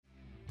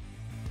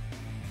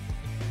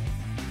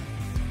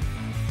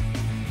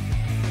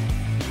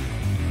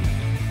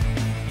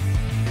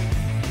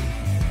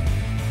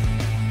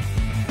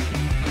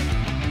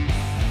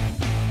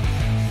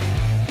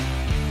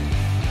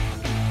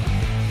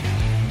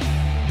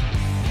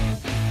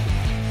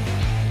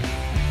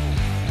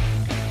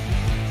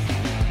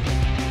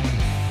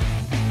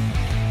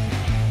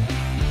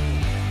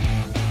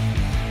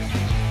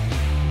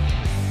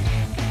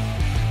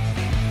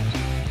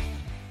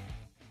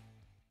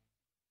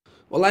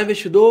Olá,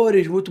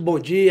 investidores, muito bom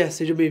dia,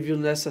 sejam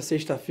bem-vindos nessa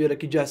sexta-feira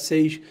aqui, dia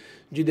 6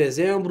 de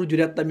dezembro,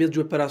 direto da mesa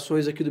de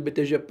operações aqui do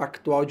BTG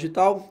Pactual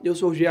Digital. Eu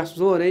sou o Jerson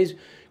Zanlorenzi,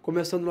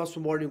 começando o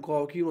nosso Morning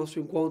Call aqui, o nosso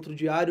encontro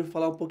diário,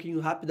 falar um pouquinho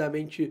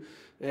rapidamente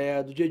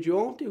do dia de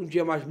ontem, um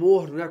dia mais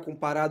morno, né,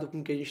 comparado com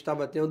o que a gente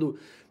estava tendo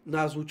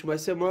nas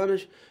últimas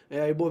semanas.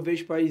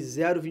 Ibovespa aí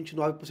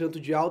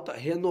 0,29% de alta,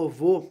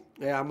 renovou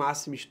a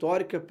máxima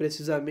histórica,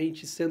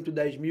 precisamente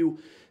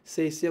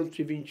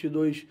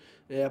 110.622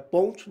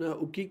 pontos, né?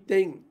 O que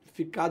tem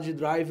ficado de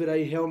driver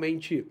aí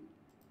realmente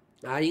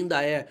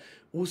ainda é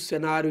o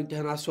cenário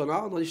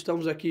internacional. Nós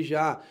estamos aqui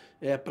já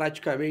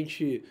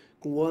praticamente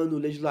com o ano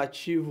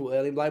legislativo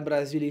lá em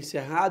Brasília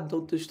encerrado,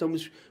 então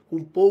estamos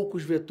com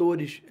poucos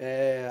vetores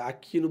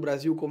aqui no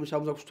Brasil, como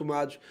estávamos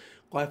acostumados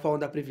com a reforma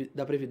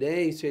da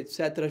Previdência,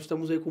 etc.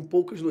 Estamos aí com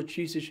poucas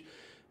notícias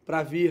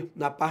para vir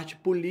na parte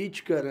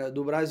política, né,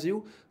 do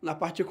Brasil. Na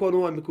parte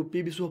econômica, o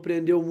PIB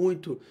surpreendeu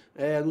muito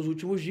nos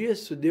últimos dias,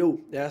 isso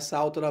deu essa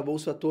alta na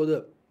Bolsa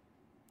toda,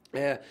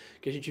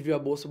 que a gente viu a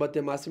Bolsa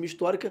bater máxima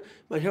histórica,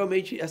 mas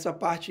realmente essa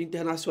parte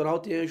internacional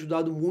tem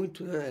ajudado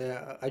muito,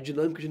 né, a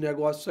dinâmica de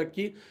negócios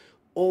aqui.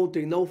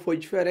 Ontem não foi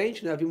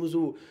diferente, né? Vimos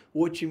o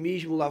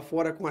otimismo lá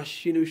fora com a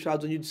China e os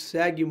Estados Unidos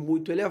segue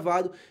muito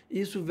elevado, e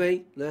isso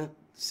vem, né,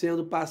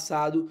 sendo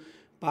passado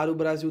para o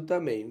Brasil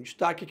também. O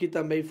destaque aqui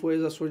também foi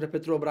as ações da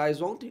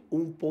Petrobras ontem,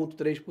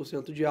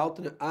 1,3% de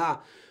alta, né?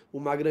 Há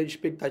uma grande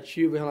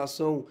expectativa em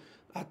relação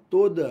a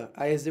toda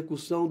a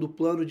execução do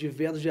plano de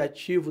vendas de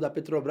ativo da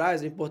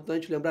Petrobras. É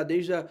importante lembrar,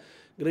 desde a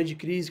grande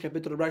crise que a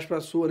Petrobras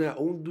passou, né,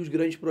 um dos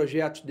grandes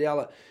projetos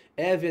dela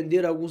é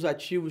vender alguns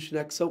ativos,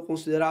 né, que são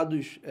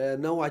considerados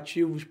não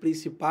ativos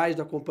principais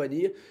da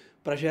companhia,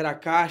 para gerar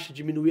caixa,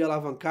 diminuir a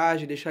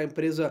alavancagem, deixar a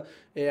empresa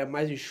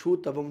mais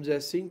enxuta, vamos dizer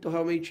assim. Então,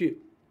 realmente,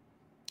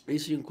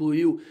 isso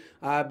incluiu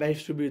a BR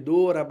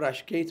Distribuidora, a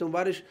Braskem, são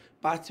várias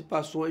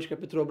participações que a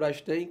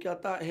Petrobras tem, que ela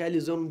está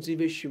realizando um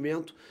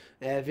desinvestimento,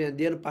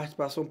 vendendo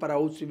participação para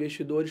outros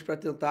investidores para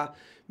tentar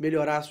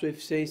melhorar a sua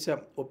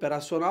eficiência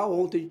operacional.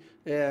 Ontem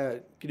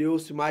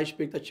criou-se mais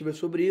expectativas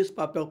sobre isso, o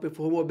papel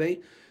performou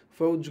bem,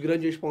 foi um dos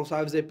grandes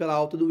responsáveis aí pela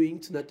alta do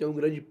índice, né? Tem um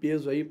grande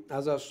peso aí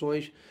as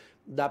ações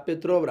da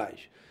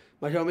Petrobras.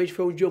 Mas realmente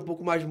foi um dia um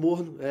pouco mais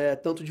morno,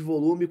 tanto de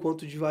volume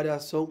quanto de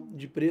variação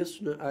de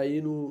preço, né, aí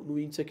no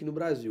índice aqui no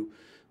Brasil.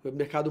 Foi um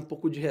mercado um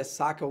pouco de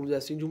ressaca, vamos dizer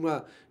assim, de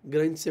uma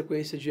grande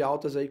sequência de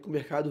altas aí que o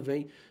mercado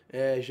vem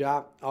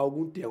já há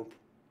algum tempo.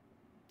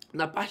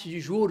 Na parte de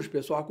juros,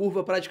 pessoal, a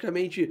curva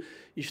praticamente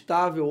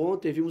estável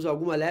ontem, vimos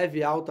alguma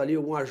leve alta ali,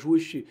 algum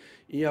ajuste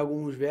em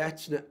alguns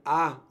vértices, né?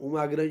 Há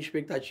uma grande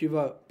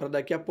expectativa para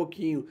daqui a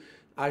pouquinho,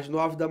 às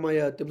 9 da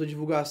manhã, temos a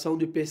divulgação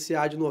do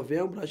IPCA de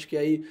novembro, acho que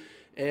aí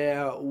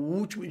o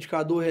último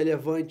indicador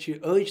relevante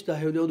antes da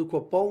reunião do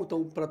Copom,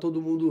 então para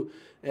todo mundo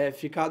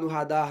ficar no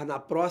radar, na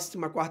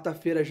próxima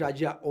quarta-feira, já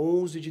dia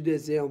 11 de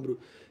dezembro,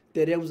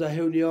 teremos a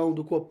reunião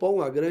do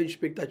Copom. A grande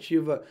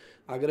expectativa,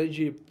 a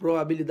grande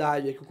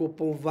probabilidade é que o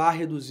Copom vá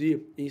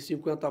reduzir em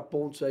 50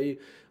 pontos aí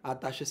a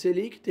taxa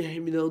Selic,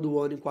 terminando o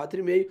ano em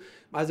 4,5,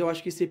 mas eu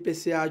acho que esse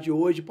IPCA de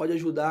hoje pode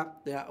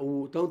ajudar, né,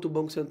 tanto o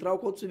Banco Central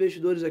quanto os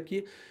investidores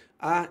aqui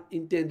a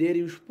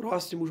entenderem os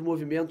próximos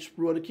movimentos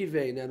para o ano que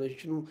vem, né? A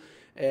gente não,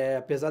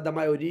 apesar da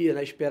maioria,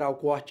 né, esperar o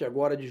corte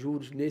agora de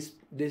juros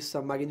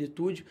dessa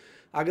magnitude,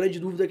 a grande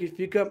dúvida que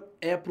fica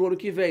é para o ano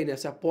que vem, né?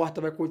 Se a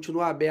porta vai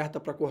continuar aberta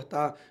para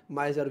cortar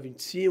mais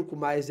 0,25,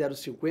 mais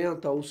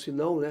 0,50, ou se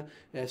não, né?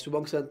 Se o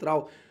Banco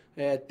Central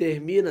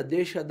termina,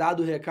 deixa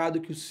dado o recado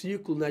que o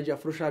ciclo, né, de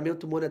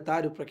afrouxamento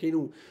monetário, para quem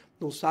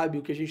não sabe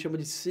o que a gente chama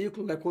de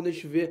ciclo, né? Quando a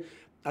gente vê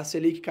a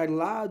Selic caindo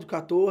lá do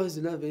 14,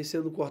 né, vem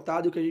sendo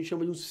cortado, o que a gente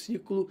chama de um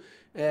ciclo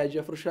de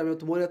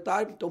afrouxamento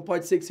monetário. Então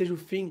pode ser que seja o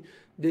fim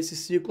desse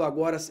ciclo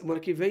agora, semana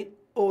que vem,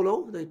 ou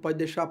não, né? Pode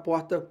deixar a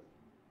porta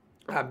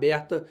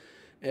aberta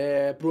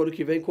para o ano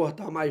que vem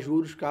cortar mais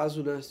juros,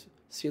 caso, né,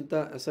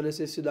 sinta essa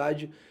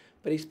necessidade,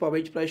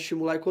 principalmente para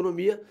estimular a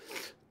economia.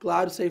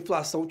 Claro, se a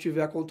inflação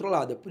estiver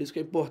controlada. Por isso que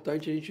é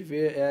importante a gente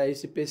ver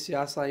esse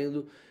PCA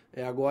saindo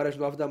agora às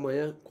 9 da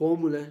manhã,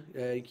 como, né,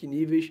 em que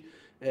níveis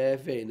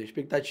vem. A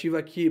expectativa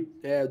aqui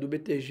do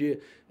BTG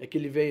é que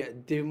ele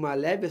teve uma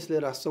leve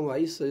aceleração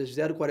aí,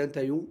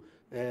 0,41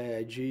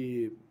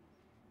 de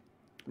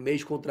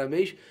mês contra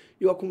mês,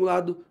 e o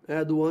acumulado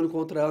do ano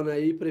contra ano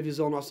aí,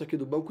 previsão nossa aqui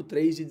do banco,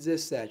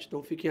 3,17.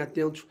 Então fiquem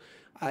atentos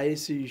a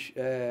esses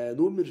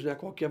números, né?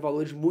 Qualquer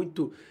valores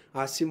muito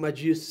acima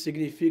disso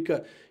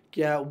significa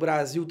que o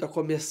Brasil está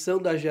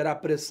começando a gerar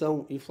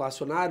pressão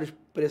inflacionária,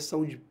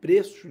 pressão de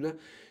preços, né?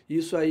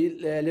 Isso aí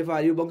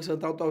levaria o Banco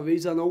Central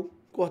talvez a não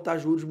cortar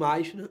juros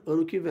mais, né,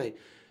 ano que vem.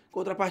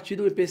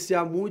 Contrapartida, o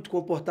IPCA muito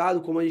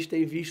comportado, como a gente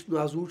tem visto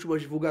nas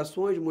últimas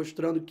divulgações,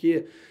 mostrando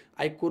que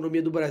a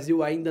economia do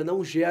Brasil ainda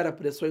não gera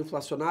pressão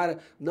inflacionária,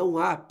 não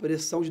há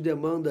pressão de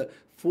demanda,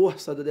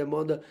 força da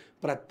demanda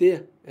para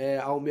ter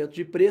aumento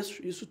de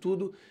preços. Isso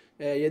tudo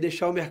ia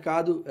deixar o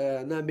mercado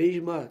na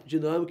mesma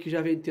dinâmica que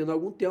já vem tendo há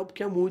algum tempo,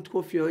 que é muito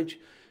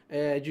confiante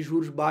de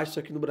juros baixos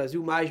aqui no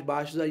Brasil, mais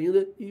baixos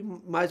ainda, e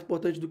mais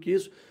importante do que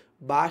isso,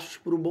 baixos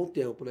por um bom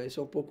tempo, né? Isso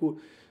é um pouco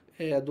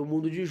do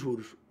mundo de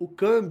juros. O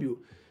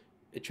câmbio,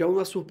 tivemos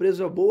uma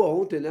surpresa boa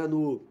ontem, né,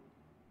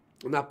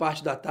 na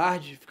parte da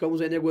tarde,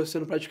 ficamos aí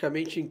negociando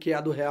praticamente em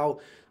queda do real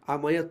a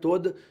manhã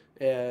toda.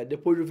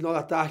 Depois do final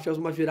da tarde, tivemos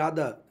uma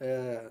virada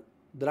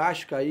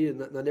drástica aí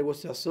na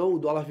negociação, o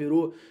dólar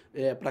virou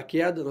para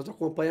queda. Nós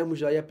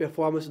acompanhamos aí a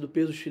performance do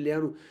peso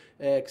chileno,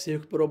 que se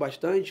recuperou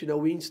bastante, né?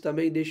 O índice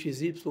também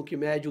DXY, que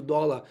mede o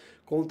dólar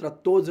contra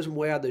todas as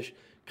moedas,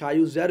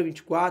 caiu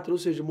 0,24, ou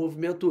seja, um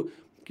movimento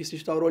que se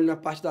instaurou ali na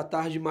parte da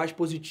tarde mais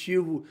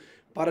positivo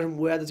para as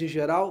moedas em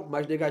geral,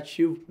 mais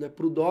negativo, né,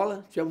 para o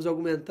dólar. Tivemos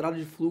alguma entrada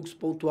de fluxo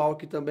pontual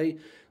aqui também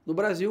no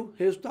Brasil.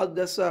 Resultado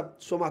dessa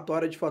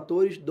somatória de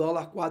fatores,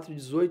 dólar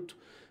 4,18,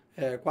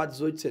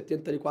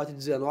 4,1870 ali,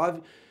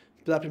 4,19,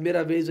 pela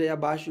primeira vez aí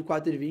abaixo de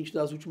 4,20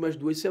 nas últimas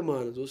 2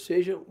 semanas. Ou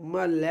seja,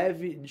 uma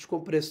leve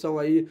descompressão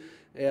aí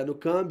no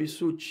câmbio.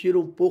 Isso tira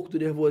um pouco do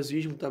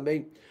nervosismo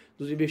também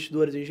dos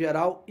investidores em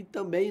geral e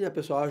também, né,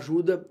 pessoal,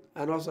 ajuda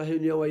a nossa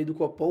reunião aí do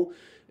Copom.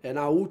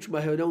 Na última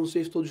reunião, não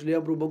sei se todos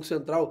lembram, o Banco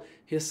Central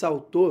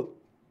ressaltou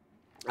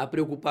a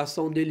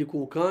preocupação dele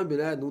com o câmbio,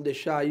 né? Não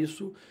deixar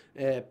isso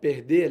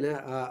perder, né,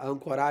 a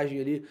ancoragem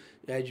ali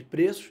de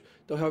preços.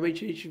 Então,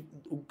 realmente,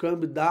 o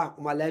câmbio dá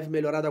uma leve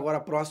melhorada agora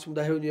próximo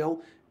da reunião.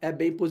 É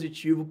bem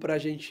positivo para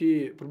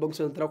o Banco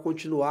Central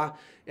continuar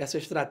essa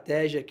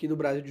estratégia aqui no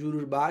Brasil de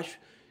juros baixos.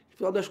 No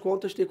final das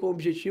contas, tem como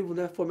objetivo,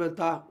 né,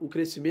 fomentar o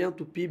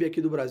crescimento, o PIB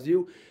aqui do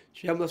Brasil.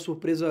 Tivemos uma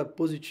surpresa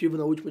positiva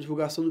na última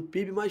divulgação do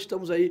PIB, mas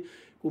estamos aí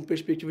com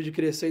perspectiva de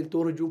crescer em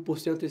torno de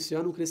 1% esse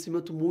ano, um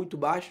crescimento muito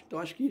baixo. Então,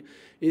 acho que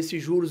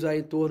esses juros aí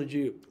em torno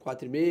de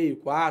 4,5%,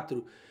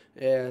 4%,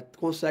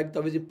 consegue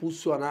talvez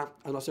impulsionar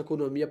a nossa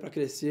economia para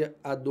crescer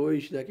a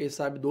 2%, né, quem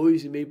sabe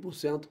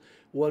 2,5%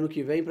 o ano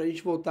que vem, para a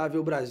gente voltar a ver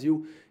o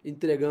Brasil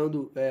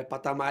entregando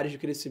patamares de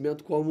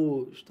crescimento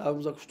como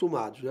estávamos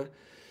acostumados, né?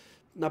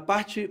 Na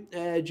parte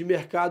de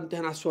mercado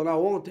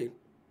internacional ontem,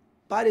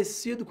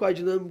 parecido com a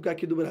dinâmica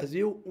aqui do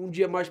Brasil, um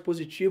dia mais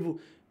positivo,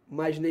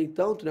 mas nem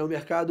tanto, né? O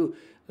mercado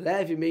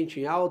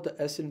levemente em alta,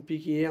 S&P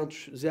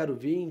 500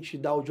 0,20,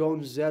 Dow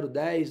Jones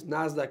 0,10,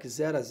 Nasdaq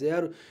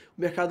 0,0.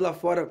 O mercado lá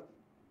fora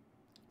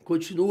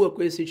continua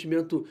com esse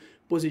sentimento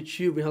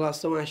positivo em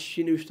relação à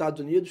China e os Estados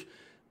Unidos,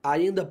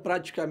 ainda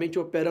praticamente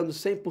operando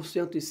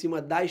 100% em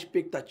cima da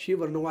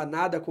expectativa, não há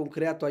nada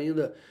concreto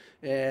ainda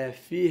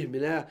firme,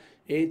 né,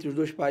 entre os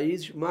dois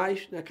países,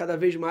 mas, né, cada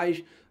vez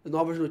mais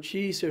novas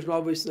notícias,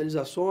 novas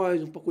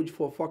sinalizações, um pouco de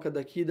fofoca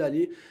daqui e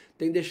dali,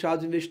 tem deixado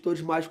os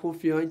investidores mais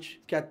confiantes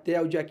que até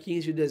o dia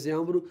 15 de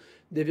dezembro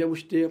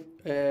devemos ter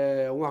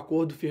um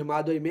acordo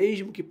firmado aí,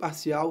 mesmo que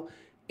parcial,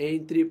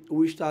 entre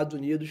os Estados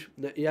Unidos,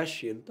 né, e a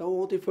China. Então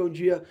ontem foi um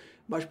dia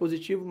mais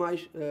positivo,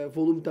 mas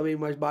volume também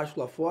mais baixo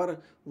lá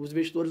fora, os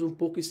investidores um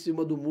pouco em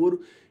cima do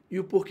muro. E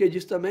o porquê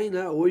disso também,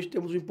 né? Hoje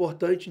temos um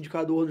importante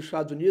indicador nos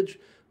Estados Unidos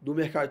do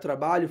mercado de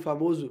trabalho, o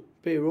famoso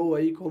payroll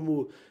aí,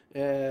 como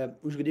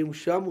os gringos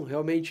chamam.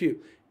 Realmente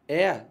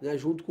né,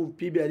 junto com o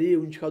PIB ali,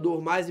 o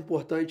indicador mais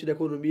importante da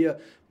economia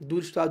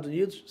dos Estados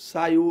Unidos.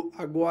 Saiu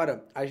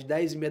agora às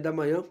 10h30 da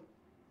manhã.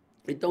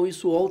 Então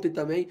isso ontem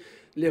também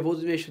levou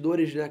os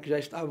investidores, né, que já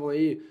estavam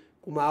aí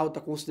com uma alta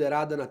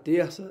considerada na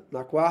terça,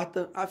 na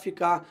quarta, a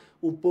ficar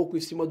um pouco em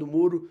cima do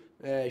muro,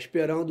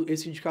 esperando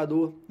esse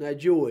indicador, né,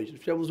 de hoje.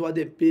 Nós tivemos o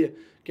ADP,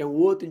 que é um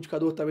outro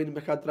indicador também do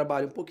mercado de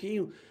trabalho, um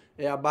pouquinho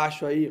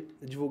abaixo aí,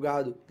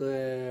 divulgado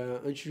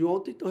antes de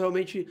ontem. Então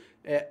realmente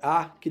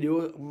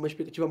criou uma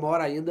expectativa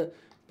maior ainda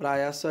para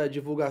essa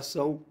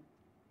divulgação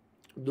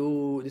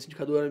desse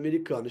indicador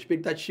americano. A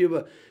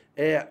expectativa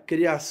é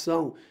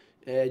criação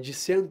de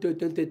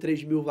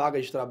 183 mil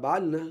vagas de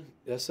trabalho, né?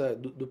 Essa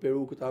do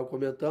Peru que eu estava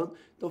comentando.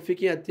 Então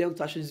fiquem atentos,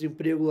 taxa de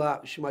desemprego lá,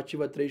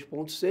 estimativa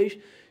 3,6,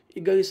 e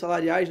ganhos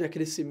salariais, né?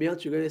 Crescimento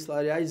de ganhos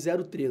salariais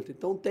 0,30.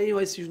 Então tenham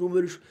esses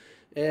números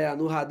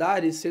no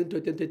radar, e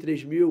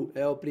 183 mil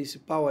é o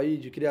principal aí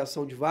de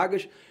criação de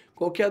vagas.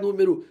 Qualquer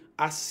número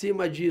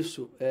acima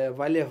disso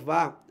vai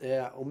levar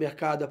o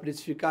mercado a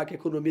precificar que a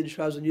economia dos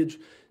Estados Unidos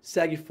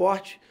segue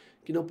forte,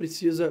 que não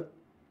precisa...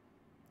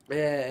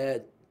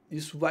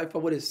 isso vai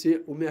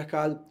favorecer o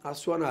mercado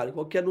acionário.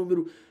 Qualquer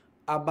número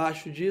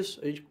abaixo disso,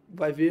 a gente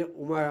vai ver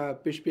uma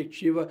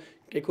perspectiva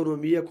que a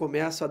economia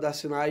começa a dar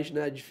sinais,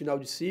 né, de final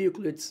de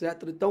ciclo, etc.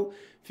 Então,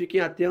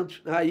 fiquem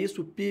atentos a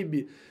isso. O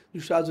PIB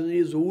dos Estados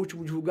Unidos, o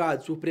último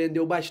divulgado,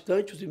 surpreendeu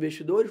bastante os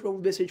investidores.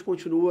 Vamos ver se a gente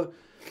continua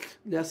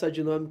nessa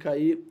dinâmica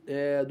aí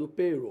do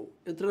payroll.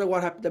 Entrando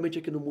agora rapidamente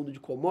aqui no mundo de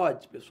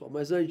commodities, pessoal,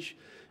 mas antes,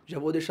 já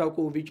vou deixar o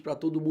convite para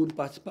todo mundo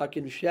participar aqui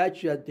no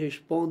chat, já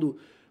respondo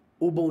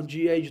o bom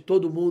dia aí de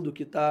todo mundo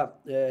que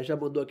já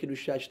mandou aqui no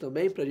chat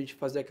também, para a gente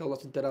fazer aquela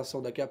nossa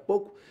interação daqui a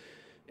pouco.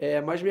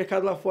 Mas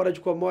mercado lá fora de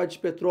commodities,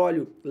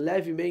 petróleo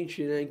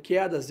levemente, né, em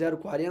queda,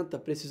 0,40,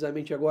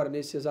 precisamente agora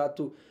nesse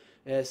exato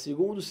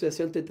segundo,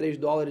 63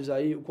 dólares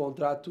aí o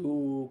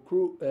contrato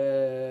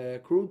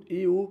crude,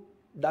 e o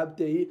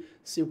WTI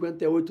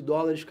 58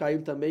 dólares,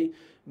 caindo também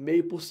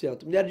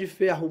 0,5%. Minério de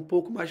ferro um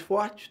pouco mais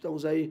forte,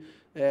 estamos aí,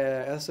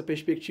 essa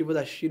perspectiva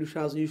da China e os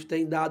Estados Unidos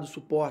tem dado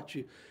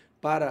suporte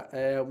para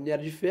o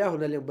minério de ferro,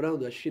 né?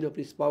 Lembrando, a China é o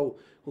principal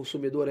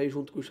consumidor aí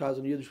junto com os Estados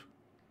Unidos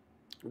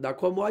da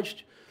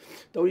commodity.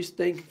 Então isso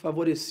tem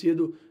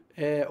favorecido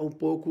um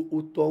pouco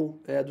o tom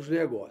dos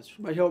negócios.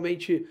 Mas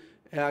realmente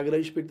a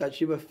grande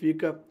expectativa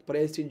fica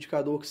para esse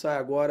indicador que sai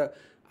agora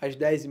às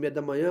 10h30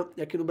 da manhã.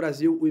 E aqui no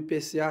Brasil o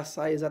IPCA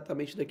sai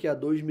exatamente daqui a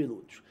 2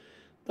 minutos.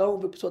 Então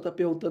o pessoal está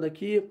perguntando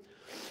aqui.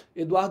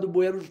 Eduardo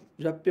Bueno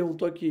já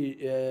perguntou aqui,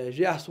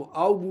 Gerson,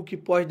 algo que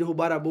pode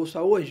derrubar a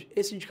bolsa hoje?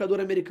 Esse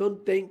indicador americano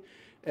tem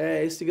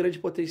esse grande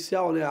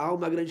potencial, né? Há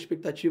uma grande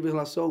expectativa em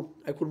relação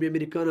à economia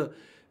americana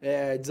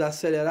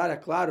desacelerar, é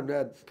claro,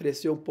 né?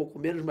 Crescer um pouco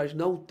menos, mas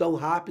não tão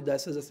rápida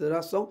essa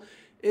desaceleração.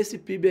 Esse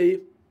PIB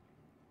aí,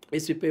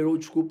 esse payroll,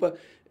 desculpa,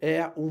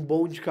 é um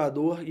bom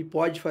indicador e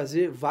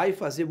vai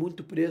fazer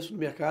muito preço no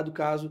mercado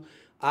caso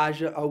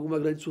haja alguma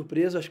grande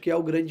surpresa. Acho que é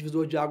o grande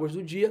divisor de águas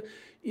do dia.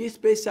 E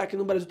especial aqui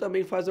no Brasil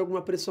também faz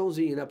alguma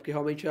pressãozinha, né? Porque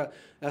realmente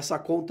essa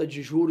conta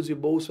de juros e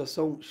bolsa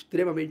são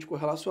extremamente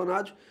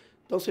correlacionados.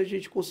 Então, se a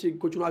gente conseguir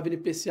continuar vendo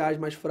IPCAs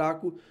mais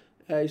fraco,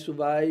 isso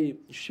vai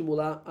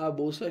estimular a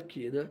bolsa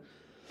aqui, né?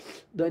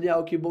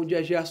 Daniel, que bom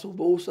dia, Gerson.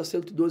 Bolsa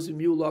 112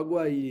 mil logo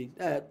aí.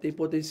 Tem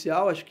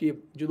potencial. Acho que,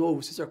 de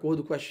novo, se esse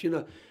acordo com a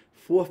China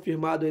for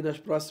firmado aí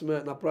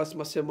na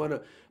próxima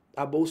semana,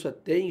 a bolsa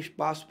tem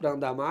espaço para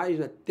andar mais,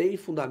 né? Tem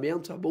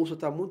fundamentos. A bolsa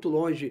está muito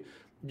longe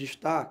de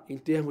estar em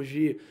termos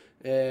de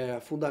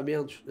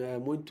fundamentos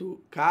muito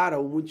cara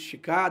ou muito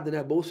esticada, né?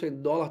 A bolsa em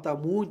dólar está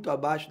muito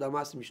abaixo da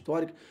máxima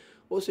histórica.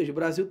 Ou seja, o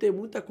Brasil tem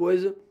muita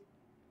coisa,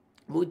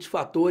 muitos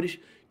fatores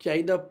que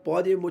ainda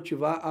podem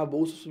motivar a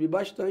bolsa a subir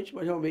bastante,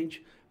 mas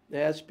realmente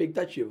é essa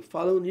expectativa.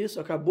 Falando nisso,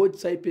 acabou de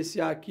sair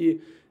IPCA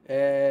aqui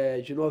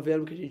de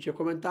novembro que a gente tinha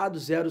comentado,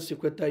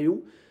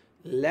 0,51,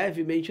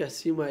 levemente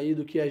acima aí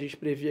do que a gente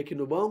previa aqui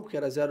no banco, que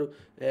era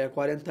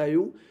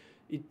 0,41,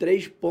 e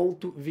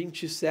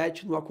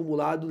 3,27 no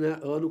acumulado, né,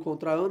 ano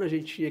contra ano. A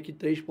gente tinha aqui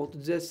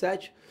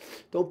 3,17,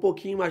 então um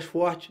pouquinho mais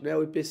forte, né,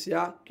 o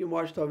IPCA, que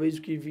mostra talvez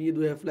o que vinha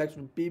do reflexo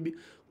do PIB,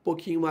 um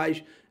pouquinho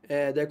mais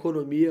da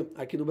economia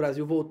aqui no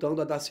Brasil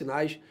voltando a dar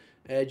sinais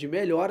de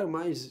melhora,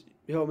 mas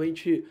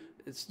realmente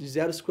de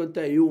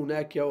 0,51,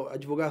 né, que é a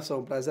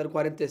divulgação, para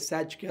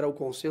 0,47, que era o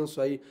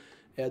consenso aí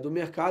do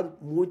mercado,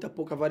 muita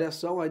pouca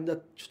variação.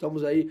 Ainda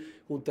estamos aí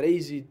com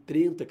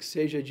 3,30, que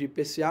seja de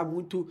IPCA,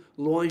 muito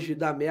longe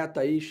da meta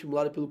aí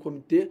estimulada pelo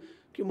comitê,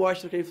 que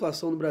mostra que a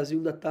inflação no Brasil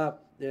ainda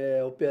está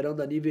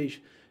operando a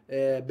níveis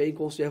bem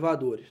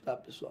conservadores, tá,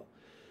 pessoal?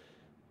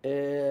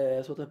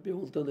 Só está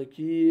perguntando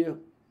aqui.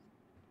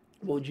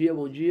 Bom dia,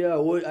 bom dia.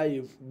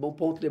 Aí, bom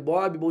ponto de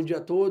Bob, bom dia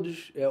a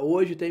todos.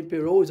 Hoje tem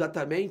payroll,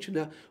 exatamente,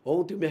 né?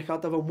 Ontem o mercado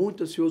estava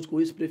muito ansioso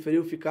com isso,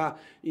 preferiu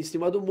ficar em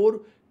cima do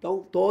muro. Então,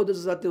 todas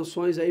as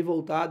atenções aí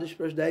voltadas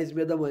para as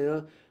 10h30 da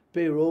manhã,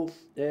 payroll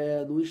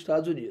nos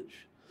Estados Unidos.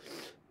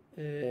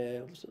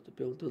 Você está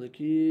perguntando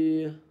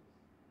aqui.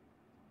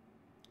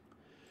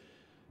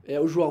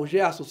 O João,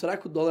 Gerson, será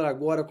que o dólar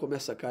agora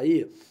começa a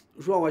cair?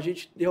 João, a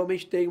gente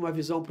realmente tem uma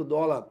visão para o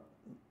dólar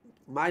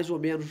mais ou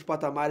menos nos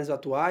patamares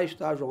atuais,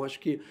 tá, João? Acho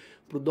que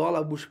para o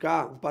dólar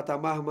buscar um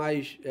patamar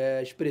mais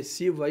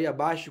expressivo, aí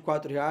abaixo de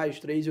R$4,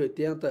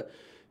 3,80,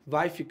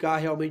 vai ficar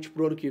realmente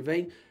para o ano que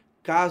vem,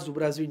 caso o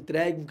Brasil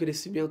entregue um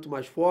crescimento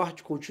mais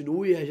forte,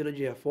 continue a agenda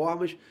de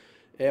reformas.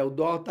 O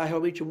dólar está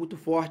realmente muito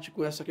forte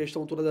com essa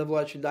questão toda da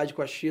volatilidade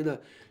com a China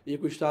e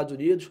com os Estados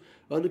Unidos.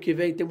 Ano que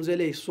vem temos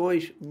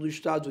eleições nos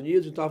Estados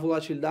Unidos, então a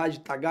volatilidade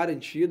está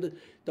garantida.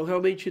 Então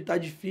realmente está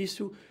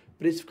difícil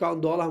precificar um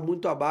dólar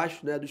muito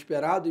abaixo, né, do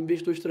esperado. O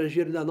investidor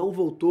estrangeiro ainda não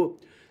voltou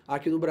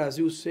aqui no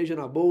Brasil, seja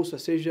na bolsa,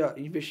 seja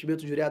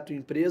investimento direto em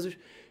empresas.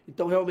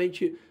 Então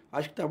realmente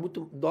acho que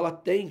o dólar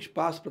tem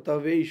espaço para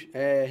talvez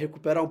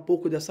recuperar um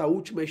pouco dessa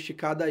última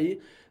esticada aí,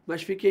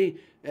 mas fiquem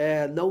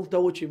não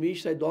tão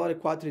otimistas. Dólar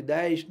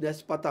 4,10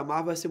 nesse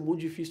patamar vai ser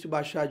muito difícil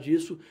baixar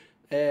disso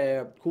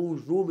com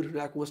os números,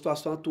 né, com a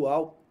situação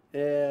atual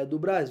do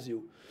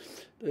Brasil.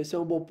 Então esse é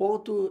um bom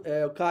ponto.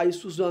 O Caio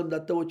Suzano, ainda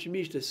tão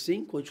otimista?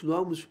 Sim,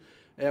 continuamos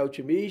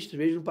otimistas,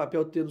 mesmo o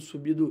papel tendo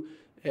subido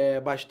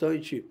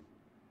bastante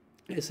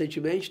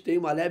recentemente. Tem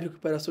uma leve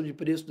recuperação de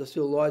preço da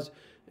celulose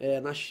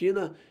na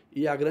China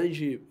e a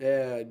grande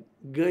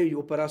ganho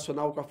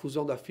operacional com a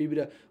fusão da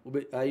fibra,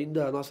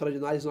 ainda a nossa área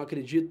de análise não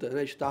acredita,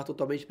 né, estar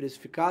totalmente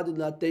precificado,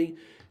 ainda tem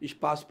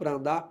espaço para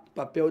andar. O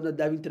papel ainda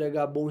deve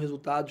entregar bons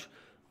resultados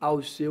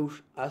aos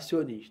seus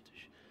acionistas.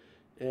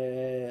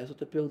 Só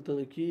estou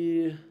perguntando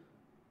aqui.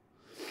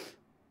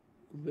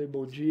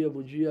 Bom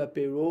dia,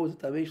 payroll,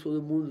 exatamente,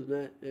 todo mundo,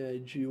 né,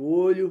 de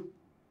olho.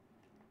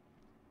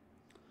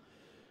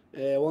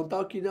 O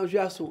Antal aqui, né, o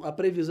Gerson, a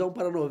previsão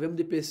para novembro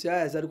de IPCA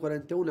é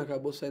 0,41, né,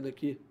 acabou saindo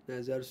aqui,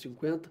 né,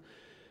 0,50,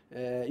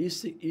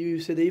 e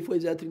o CDI foi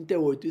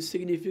 0,38. Isso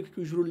significa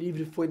que o juro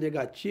livre foi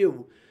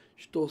negativo?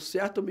 Estou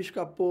certo ou me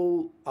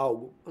escapou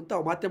algo?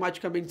 Então,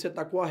 matematicamente você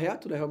está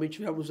correto, né, realmente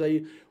tivemos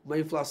aí uma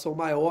inflação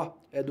maior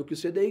do que o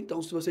CDI,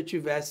 então se você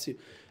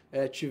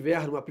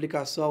tiver uma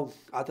aplicação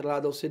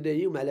atrelada ao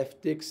CDI, uma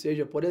LFT que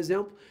seja, por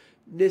exemplo,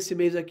 nesse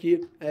mês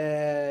aqui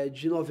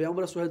de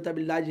novembro, a sua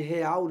rentabilidade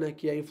real, né,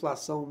 que é a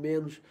inflação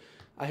menos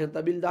a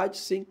rentabilidade,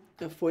 sim,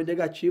 foi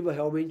negativa,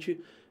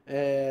 realmente,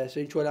 se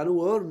a gente olhar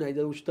no ano, né,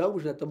 ainda não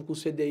estamos, né, estamos com o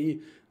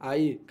CDI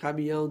aí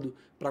caminhando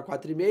para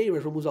 4,5,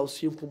 mas vamos usar o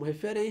 5 como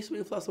referência,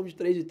 uma inflação de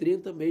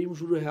 3,30, mesmo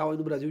juro real aí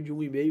no Brasil de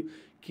 1,5,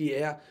 que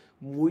é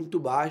muito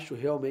baixo,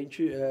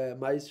 realmente,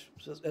 mas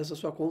essa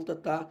sua conta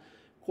está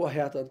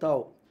correta,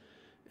 tal.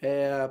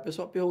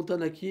 Pessoal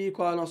perguntando aqui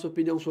qual é a nossa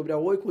opinião sobre a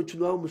Oi.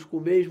 Continuamos com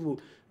o mesmo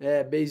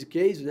base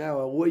case, né?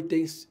 A Oi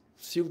tem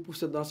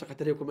 5% da nossa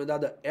carteira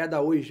recomendada, é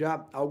da Oi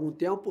já há algum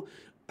tempo,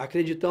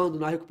 acreditando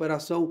na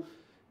recuperação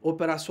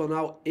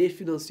operacional e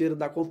financeira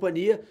da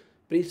companhia,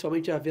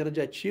 principalmente a venda de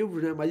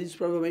ativos, né? Mas isso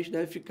provavelmente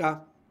deve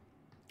ficar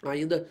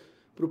ainda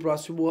para o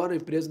próximo ano. A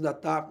empresa ainda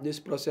está nesse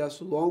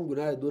processo longo,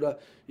 né? Dura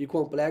e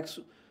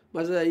complexo.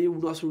 Mas aí o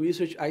nosso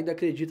research ainda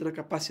acredita na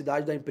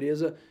capacidade da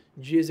empresa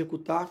de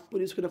executar,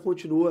 por isso que ainda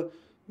continua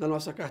na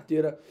nossa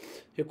carteira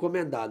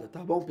recomendada,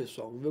 tá bom,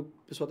 pessoal? Vamos ver o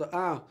pessoal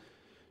tá...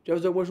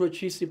 tivemos algumas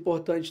notícias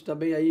importantes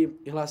também aí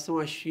em relação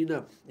à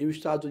China e os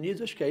Estados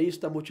Unidos, acho que é isso,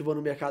 está motivando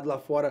o mercado lá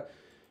fora,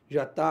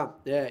 já está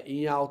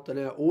em alta,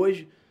 né?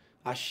 Hoje,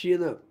 a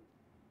China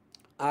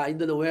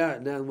ainda não é,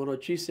 né, uma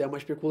notícia, é uma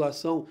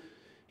especulação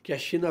que a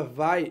China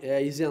vai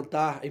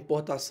isentar a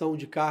importação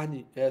de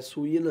carne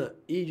suína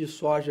e de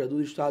soja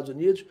dos Estados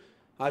Unidos.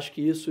 Acho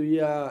que isso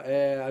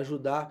ia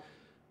ajudar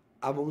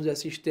a, vamos dizer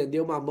assim, estender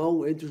uma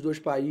mão entre os dois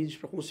países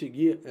para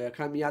conseguir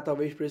caminhar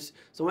talvez para esse...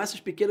 São essas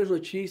pequenas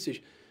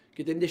notícias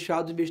que têm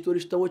deixado os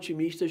investidores tão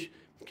otimistas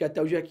que até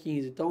o dia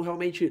 15. Então,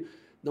 realmente,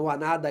 não há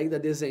nada ainda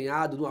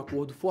desenhado no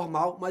acordo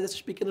formal, mas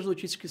essas pequenas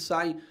notícias que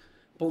saem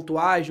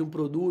pontuais de um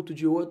produto,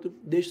 de outro,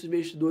 deixa os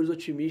investidores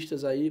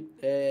otimistas aí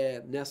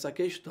nessa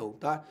questão,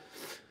 tá?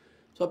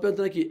 Só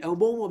perguntando aqui, é um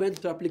bom momento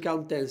para aplicar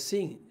no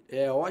Tencent?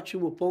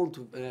 Ótimo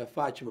ponto,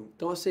 Fátima.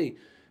 Então, assim,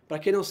 para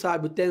quem não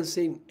sabe, o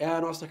Tencent é a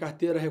nossa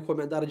carteira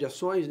recomendada de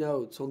ações, né?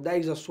 São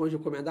 10 ações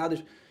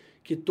recomendadas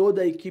que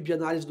toda a equipe de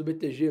análise do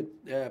BTG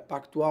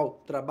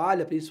Pactual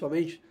trabalha,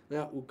 principalmente,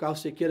 né? O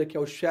Carlos Sequeira, que é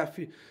o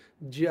chefe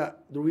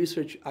do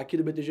research aqui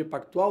do BTG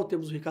Pactual,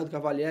 temos o Ricardo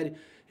Cavalieri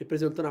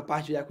representando a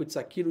parte de equities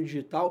aqui no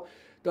digital.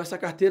 Então essa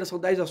carteira são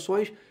 10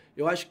 ações,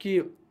 eu acho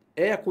que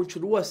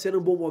continua sendo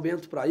um bom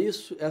momento para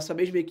isso. Essa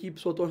mesma equipe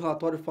soltou um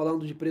relatório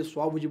falando de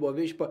preço-alvo de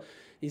Bovespa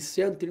em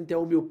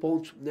 131 mil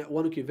pontos, né, o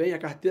ano que vem. A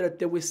carteira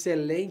tem um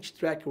excelente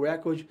track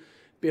record,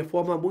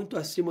 performa muito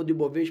acima do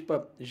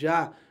Bovespa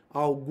já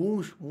há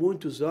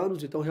muitos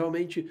anos, então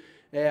realmente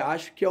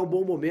acho que é um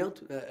bom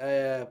momento.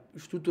 O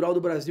estrutural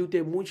do Brasil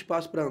tem muito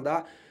espaço para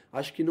andar.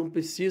 Acho que não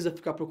precisa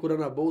ficar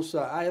procurando a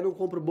bolsa. Eu não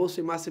compro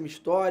bolsa em máxima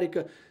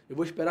histórica, eu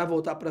vou esperar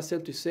voltar para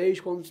 106.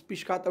 Quando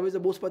piscar, talvez a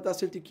bolsa vai estar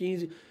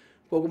 115,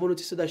 com alguma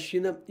notícia da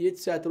China e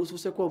etc. Ou se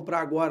você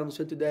comprar agora no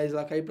 110 e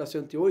ela cair para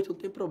 108, não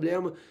tem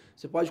problema.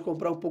 Você pode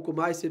comprar um pouco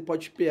mais, você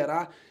pode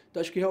esperar. Então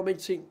acho que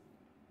realmente sim,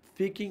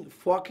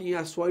 foquem em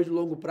ações de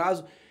longo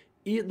prazo.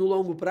 E no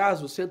longo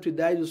prazo, o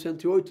 110 e o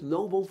 108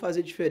 não vão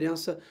fazer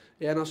diferença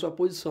na sua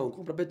posição.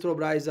 Compra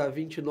Petrobras a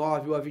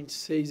 29 ou a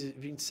 26,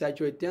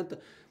 27,80,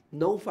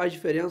 não faz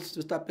diferença. Se você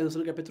está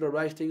pensando que a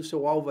Petrobras tem o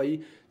seu alvo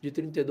aí de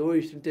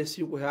 32,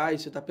 35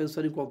 reais, você está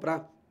pensando em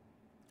comprar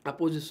a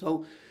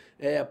posição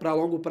para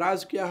longo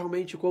prazo, que é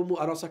realmente como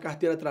a nossa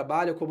carteira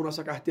trabalha, como a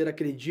nossa carteira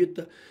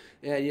acredita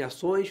em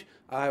ações.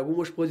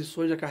 Algumas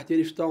posições da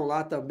carteira estão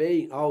lá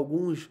também há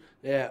alguns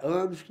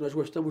anos, que nós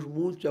gostamos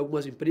muito de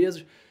algumas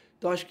empresas.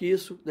 Então, acho que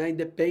isso, né,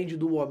 independe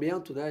do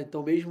momento, né?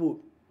 Então,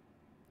 mesmo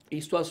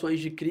em situações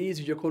de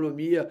crise, de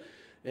economia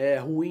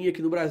ruim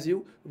aqui no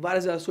Brasil,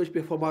 várias ações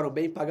performaram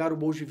bem, pagaram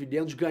bons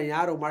dividendos,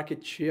 ganharam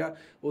market share,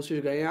 ou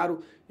seja, ganharam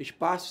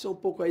espaço. Isso é um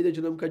pouco aí da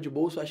dinâmica de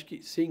bolsa. Acho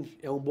que sim,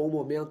 é um bom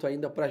momento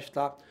ainda para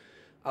estar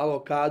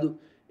alocado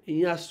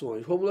em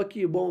ações. Vamos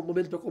aqui, bom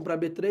momento para comprar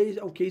B3,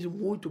 é um case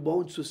muito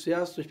bom de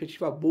sucesso,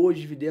 perspectiva boa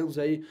de dividendos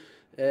aí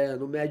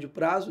no médio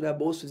prazo, né? A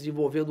bolsa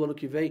desenvolvendo o ano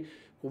que vem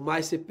com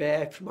mais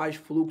CPFs, mais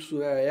fluxo,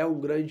 é um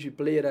grande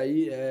player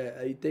aí,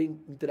 aí tem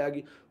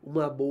entregue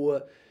uma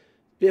boa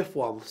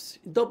performance.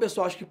 Então,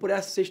 pessoal, acho que por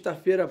essa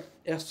sexta-feira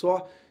é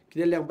só.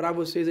 Queria lembrar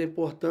vocês a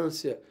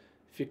importância,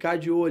 ficar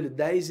de olho,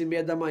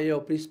 10h30 da manhã,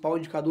 o principal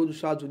indicador dos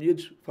Estados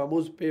Unidos, o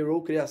famoso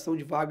payroll, criação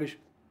de vagas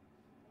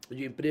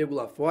de emprego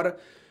lá fora.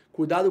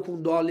 Cuidado com o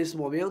dólar nesse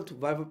momento,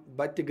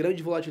 vai ter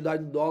grande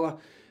volatilidade no dólar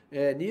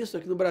nisso.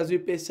 Aqui no Brasil,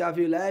 o IPCA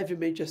veio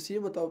levemente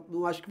acima,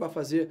 não acho que vai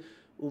fazer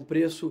um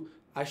preço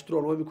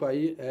astronômico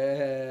aí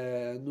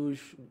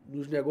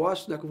nos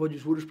negócios, né, com o voo de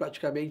juros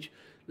praticamente,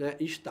 né,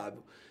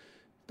 estável.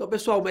 Então,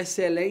 pessoal, uma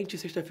excelente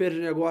sexta-feira de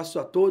negócio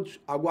a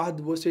todos.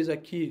 Aguardo vocês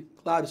aqui,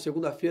 claro,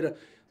 segunda-feira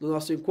no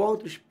nosse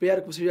encontro.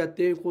 Espero que vocês já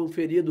tenham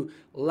conferido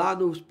lá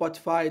no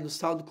Spotify, no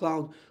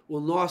SoundCloud,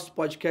 o nosso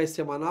podcast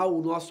semanal.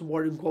 O nosso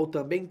Morning Call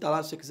também está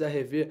lá, se você quiser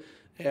rever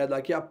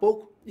daqui a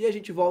pouco. E a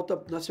gente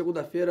volta na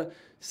segunda-feira,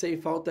 sem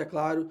falta, é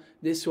claro,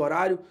 nesse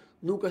horário.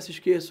 Nunca se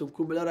esqueçam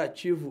que o melhor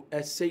ativo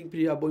é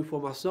sempre a boa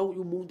informação, e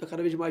o mundo está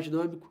cada vez mais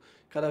dinâmico,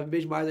 cada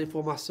vez mais a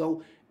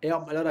informação é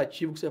o melhor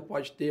ativo que você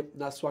pode ter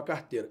na sua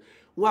carteira.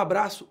 Um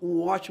abraço, um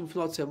ótimo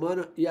final de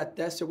semana e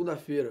até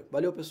segunda-feira.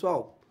 Valeu,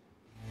 pessoal!